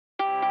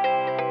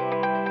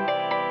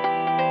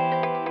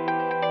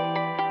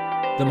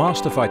The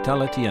Master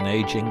Vitality and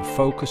Aging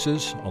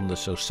focuses on the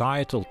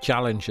societal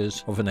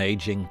challenges of an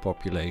aging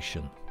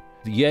population.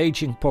 The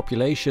aging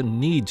population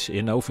needs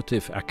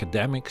innovative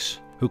academics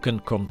who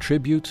can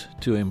contribute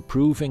to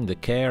improving the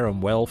care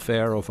and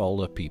welfare of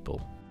older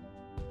people.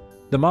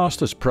 The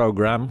Master's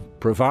program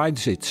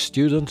provides its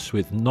students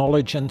with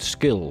knowledge and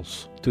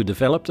skills to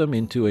develop them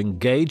into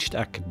engaged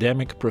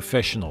academic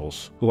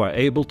professionals who are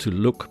able to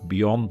look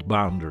beyond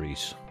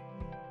boundaries.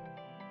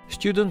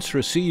 Students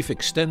receive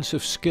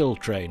extensive skill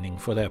training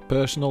for their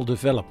personal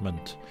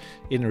development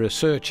in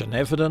research and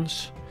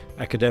evidence,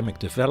 academic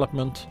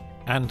development,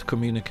 and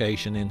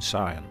communication in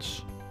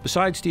science.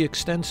 Besides the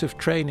extensive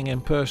training in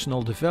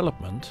personal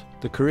development,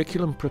 the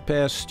curriculum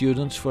prepares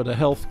students for the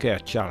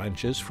healthcare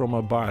challenges from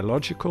a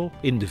biological,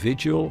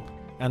 individual,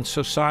 and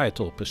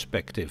societal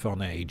perspective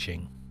on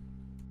aging.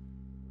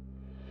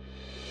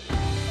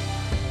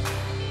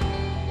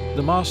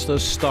 The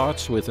Masters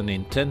starts with an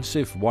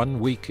intensive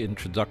one-week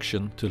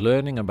introduction to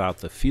learning about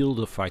the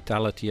field of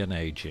vitality and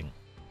aging.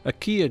 A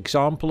key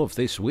example of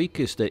this week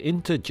is the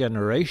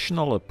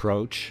intergenerational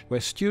approach,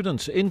 where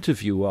students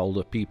interview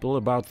older people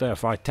about their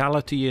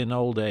vitality in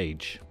old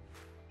age.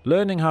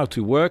 Learning how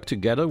to work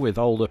together with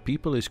older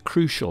people is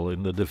crucial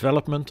in the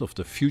development of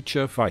the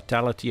future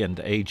vitality and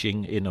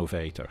aging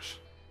innovators.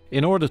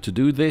 In order to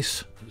do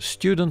this,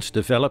 students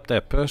develop their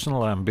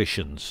personal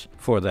ambitions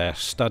for their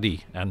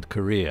study and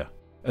career.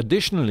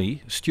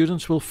 Additionally,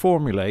 students will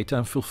formulate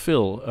and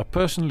fulfill a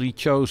personally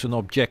chosen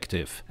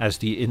objective as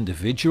the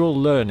individual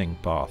learning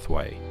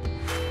pathway.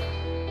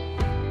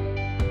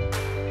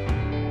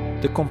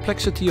 The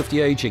complexity of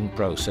the aging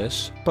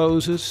process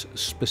poses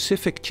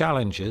specific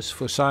challenges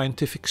for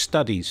scientific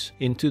studies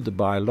into the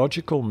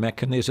biological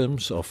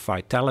mechanisms of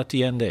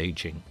vitality and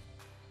aging.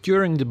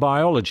 During the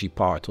biology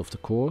part of the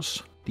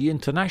course, the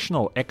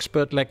international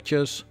expert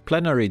lectures,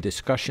 plenary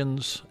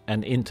discussions,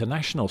 and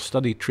international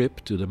study trip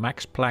to the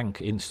Max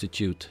Planck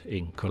Institute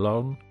in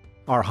Cologne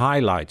are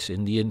highlights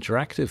in the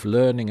interactive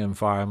learning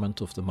environment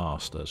of the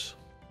Masters.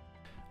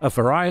 A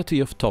variety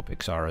of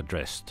topics are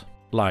addressed,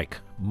 like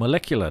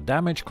molecular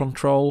damage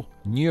control,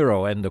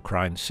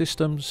 neuroendocrine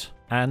systems,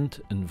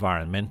 and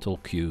environmental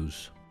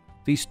cues.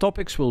 These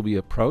topics will be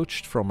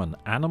approached from an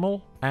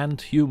animal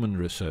and human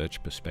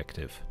research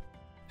perspective.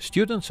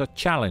 Students are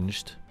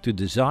challenged to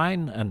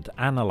design and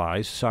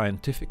analyze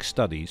scientific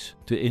studies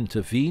to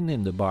intervene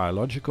in the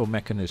biological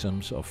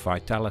mechanisms of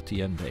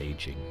vitality and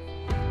aging.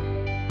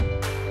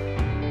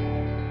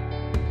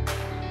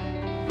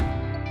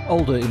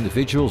 Older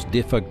individuals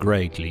differ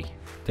greatly.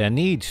 Their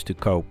needs to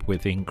cope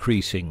with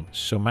increasing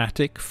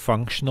somatic,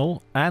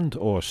 functional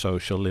and/or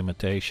social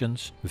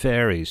limitations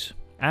varies,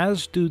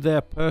 as do their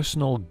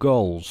personal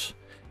goals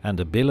and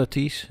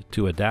abilities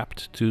to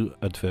adapt to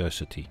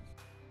adversity.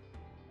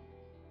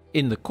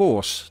 In the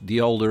course,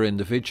 The Older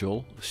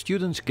Individual,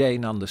 students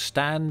gain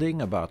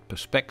understanding about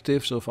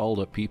perspectives of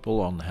older people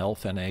on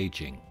health and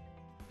aging.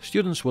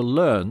 Students will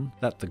learn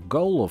that the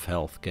goal of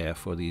healthcare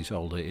for these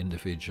older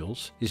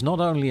individuals is not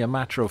only a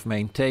matter of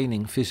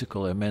maintaining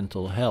physical and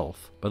mental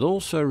health, but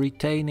also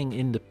retaining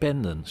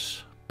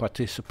independence,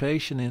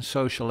 participation in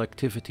social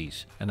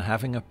activities, and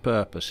having a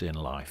purpose in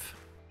life.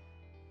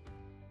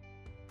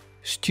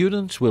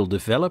 Students will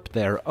develop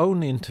their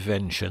own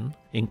intervention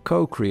in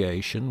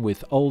co-creation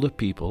with older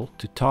people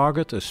to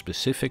target a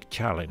specific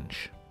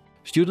challenge.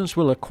 Students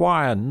will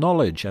acquire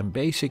knowledge and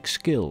basic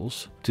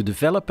skills to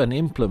develop and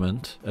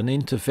implement an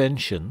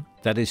intervention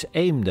that is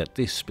aimed at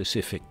this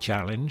specific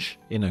challenge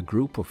in a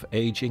group of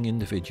aging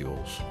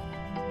individuals.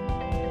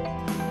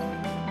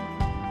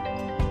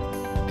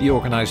 The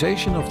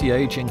organization of the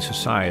aging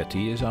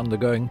society is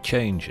undergoing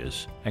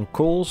changes and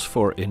calls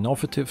for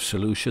innovative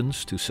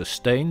solutions to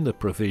sustain the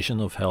provision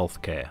of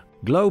healthcare.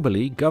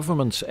 Globally,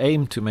 governments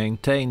aim to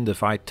maintain the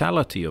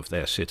vitality of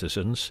their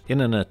citizens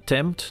in an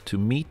attempt to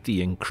meet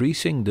the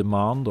increasing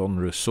demand on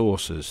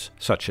resources,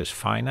 such as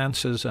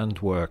finances and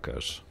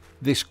workers.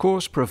 This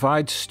course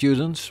provides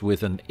students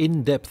with an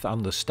in-depth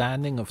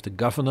understanding of the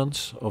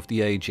governance of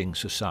the aging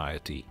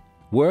society.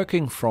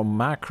 Working from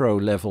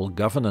macro-level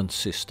governance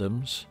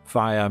systems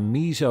via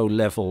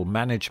meso-level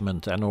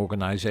management and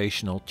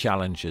organizational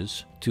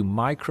challenges to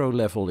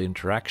micro-level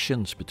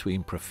interactions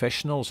between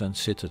professionals and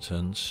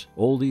citizens,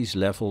 all these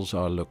levels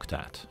are looked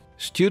at.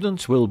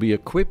 Students will be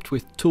equipped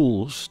with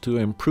tools to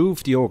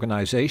improve the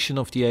organization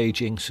of the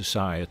aging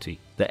society.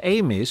 The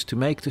aim is to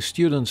make the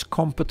students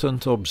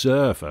competent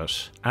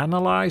observers,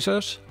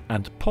 analyzers,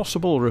 and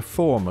possible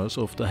reformers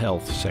of the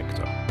health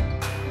sector.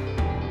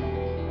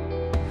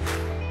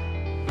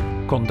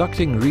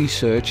 Conducting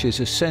research is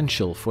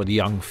essential for the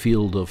young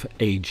field of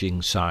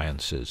aging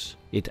sciences.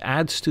 It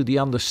adds to the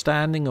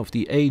understanding of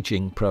the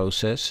aging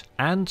process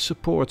and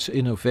supports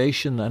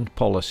innovation and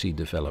policy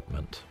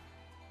development.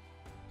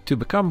 To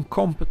become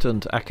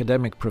competent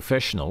academic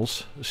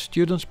professionals,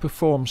 students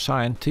perform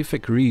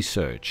scientific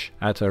research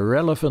at a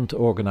relevant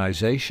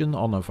organization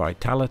on a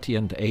vitality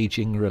and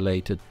aging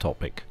related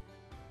topic.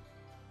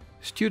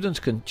 Students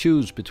can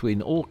choose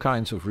between all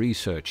kinds of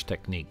research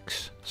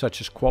techniques,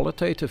 such as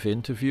qualitative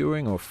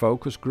interviewing or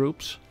focus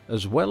groups,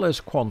 as well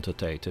as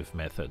quantitative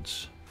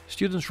methods.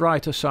 Students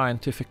write a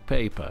scientific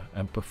paper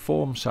and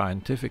perform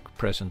scientific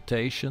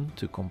presentation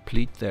to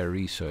complete their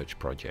research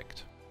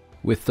project.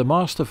 With the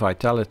Master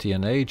Vitality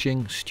and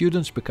Aging,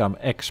 students become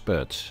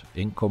experts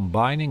in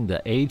combining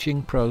the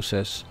aging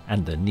process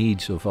and the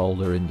needs of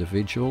older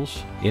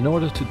individuals in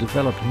order to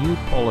develop new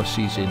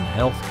policies in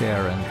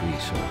healthcare and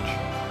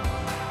research.